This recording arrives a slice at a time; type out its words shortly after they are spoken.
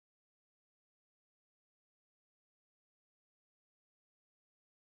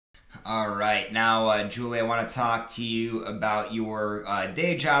All right. Now, Julie, I want to talk to you about your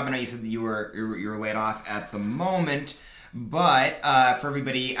day job. I know you said that you were laid off at the moment, but for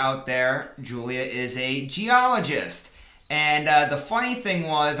everybody out there, Julia is a geologist. And the funny thing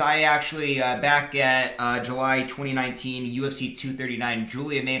was, I actually back at July 2019 UFC 239,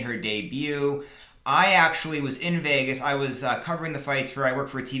 Julia made her debut. I actually was in Vegas. I was covering the fights for. I work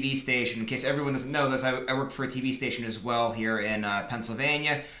for a TV station. In case everyone doesn't know this, I work for a TV station as well here in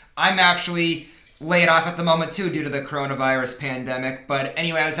Pennsylvania. I'm actually laid off at the moment too due to the coronavirus pandemic. But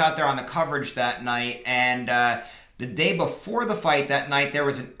anyway, I was out there on the coverage that night, and the day before the fight that night, there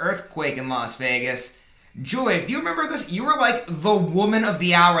was an earthquake in Las Vegas. Julia, if you remember this, you were like the woman of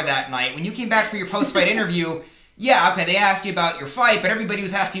the hour that night. When you came back for your post-fight interview, yeah, okay, they asked you about your fight, but everybody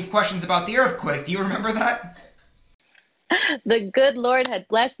was asking you questions about the earthquake. Do you remember that? The good Lord had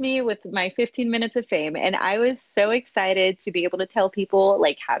blessed me with my 15 minutes of fame, and I was so excited to be able to tell people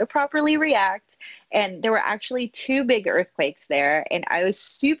like how to properly react. And there were actually two big earthquakes there, and I was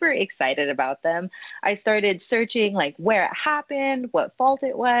super excited about them. I started searching like where it happened, what fault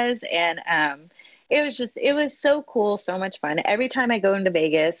it was, and it was so cool, so much fun. Every time I go into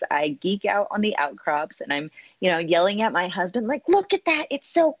Vegas, I geek out on the outcrops, and I'm, yelling at my husband, like, look at that. It's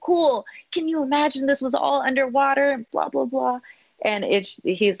so cool. Can you imagine this was all underwater and blah, blah, blah. And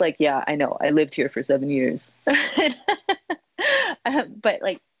he's like, yeah, I know. I lived here for 7 years. But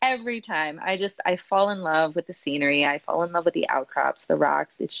like every time I fall in love with the scenery. I fall in love with the outcrops, the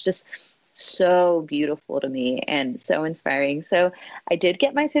rocks. It's just so beautiful to me and so inspiring. So I did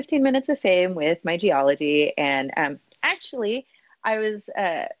get my 15 minutes of fame with my geology. And actually, I was,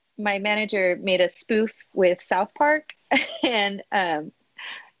 my manager made a spoof with South Park and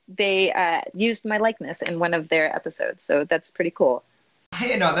they used my likeness in one of their episodes. So that's pretty cool. I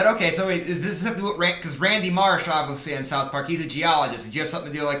didn't know that. Okay, so wait, is this something with because Randy Marsh, obviously in South Park, he's a geologist. Did you have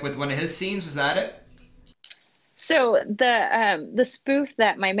something to do like with one of his scenes? Was that it? So the spoof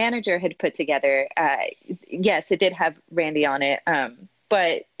that my manager had put together, yes, it did have Randy on it.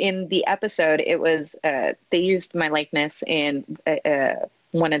 But in the episode, it was they used my likeness in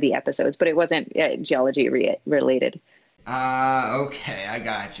one of the episodes, but it wasn't geology related. Okay, I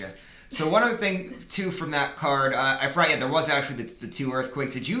gotcha. So one other thing too from that card, I forgot. Yeah, there was actually the two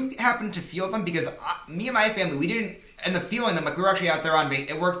earthquakes. Did you happen to feel them? Because me and my family, we didn't end up feeling them. Like we were actually out there on.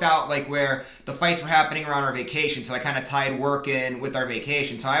 It worked out like where the fights were happening around our vacation, so I kind of tied work in with our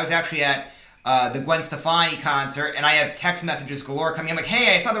vacation. So I was actually at the Gwen Stefani concert, and I have text messages galore coming in like,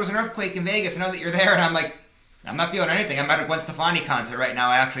 "Hey, I saw there was an earthquake in Vegas. I know that you're there," and I'm like, "I'm not feeling anything. I'm at a Gwen Stefani concert right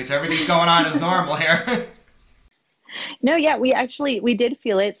now, actually. So everything's going on as normal here." No, yeah, we did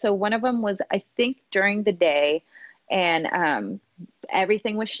feel it. So one of them was I think during the day, and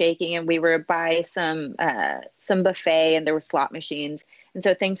everything was shaking, and we were by some buffet, and there were slot machines, and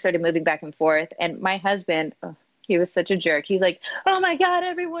so things started moving back and forth. And my husband, oh, he was such a jerk. He's like, "Oh my God,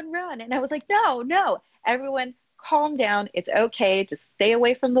 everyone run!" And I was like, "No, no, everyone, calm down. It's okay. Just stay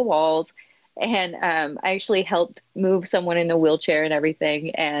away from the walls." And I actually helped move someone in a wheelchair and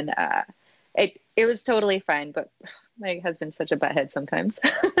everything, and it was totally fine. But my husband's such a butthead sometimes.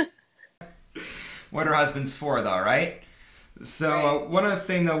 What are husbands for, though, right? So Right. one other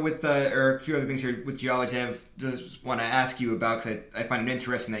thing, though, with the or a few other things here with geology, I just want to ask you about because I find it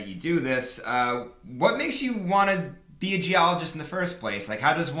interesting that you do this. What makes you want to be a geologist in the first place? Like,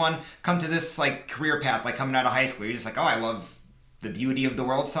 how does one come to this like career path? Like coming out of high school, you're just like, oh, I love the beauty of the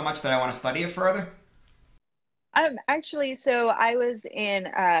world so much that I want to study it further. Actually, so I was in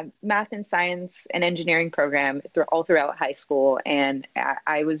math and science and engineering program all throughout high school, and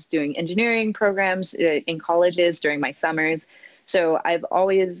I was doing engineering programs in colleges during my summers. So I've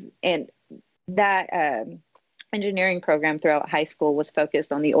always, and that engineering program throughout high school was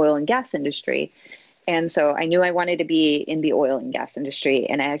focused on the oil and gas industry. And so I knew I wanted to be in the oil and gas industry,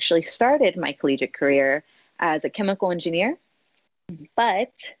 and I actually started my collegiate career as a chemical engineer,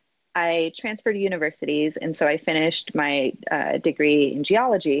 but I transferred universities, and so I finished my degree in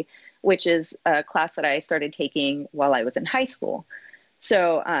geology, which is a class that I started taking while I was in high school.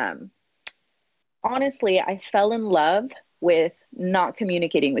 So honestly, I fell in love with not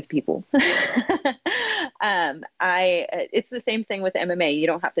communicating with people. It's the same thing with MMA. You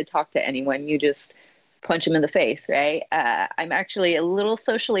don't have to talk to anyone. You just punch them in the face, right? I'm actually a little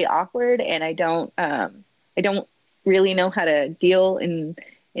socially awkward, and I don't really know how to deal in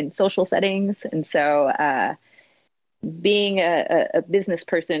social settings. And so being a business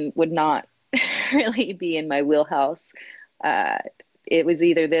person would not really be in my wheelhouse. Uh, it was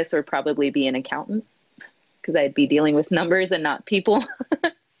either this or probably be an accountant because I'd be dealing with numbers and not people.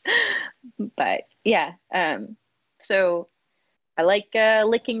 But yeah, so I like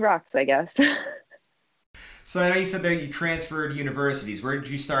licking rocks, I guess. So I know you said that you transferred universities. Where did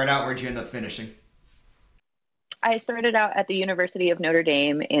you start out? Where did you end up finishing? I started out at the University of Notre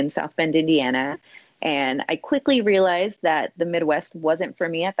Dame in South Bend, Indiana, and I quickly realized that the Midwest wasn't for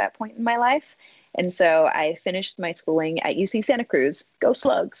me at that point in my life. And so I finished my schooling at UC Santa Cruz. Go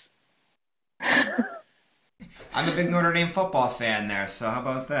Slugs. I'm a big Notre Dame football fan there, so how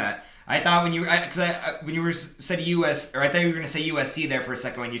about that? I thought when you because when you were said US, or I thought you were going to say USC there for a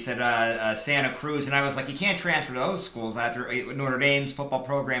second when you said Santa Cruz, and I was like, you can't transfer to those schools after Notre Dame's football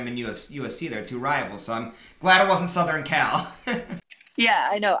program and USC. They're two rivals, so I'm glad it wasn't Southern Cal. Yeah,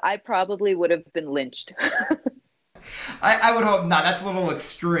 I know. I probably would have been lynched. I would hope not. That's a little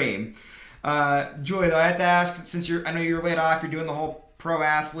extreme. Julie, though, I have to ask, since I know you're laid off, you're doing the whole pro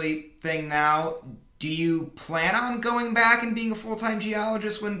athlete thing now. Do you plan on going back and being a full-time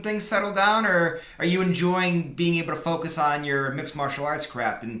geologist when things settle down, or are you enjoying being able to focus on your mixed martial arts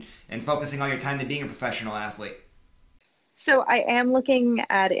craft and focusing all your time to being a professional athlete? So I am looking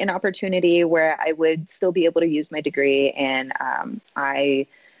at an opportunity where I would still be able to use my degree, and I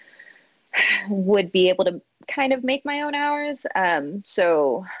would be able to kind of make my own hours.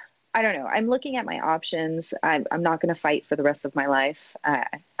 So I don't know. I'm looking at my options. I'm not going to fight for the rest of my life.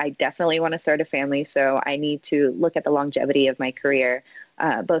 I definitely want to start a family, so I need to look at the longevity of my career,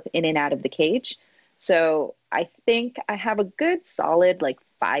 both in and out of the cage. So I think I have a good solid like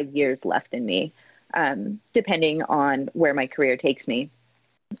 5 years left in me, depending on where my career takes me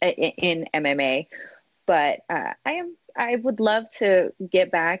in MMA. But I would love to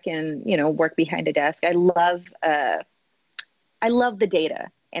get back and work behind a desk. I love the data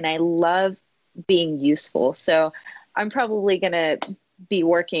and I love being useful. So I'm probably going to be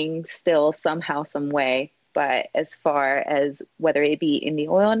working still somehow, some way. But as far as whether it be in the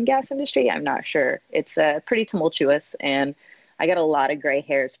oil and gas industry, I'm not sure. It's pretty tumultuous and I got a lot of gray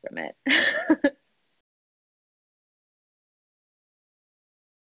hairs from it.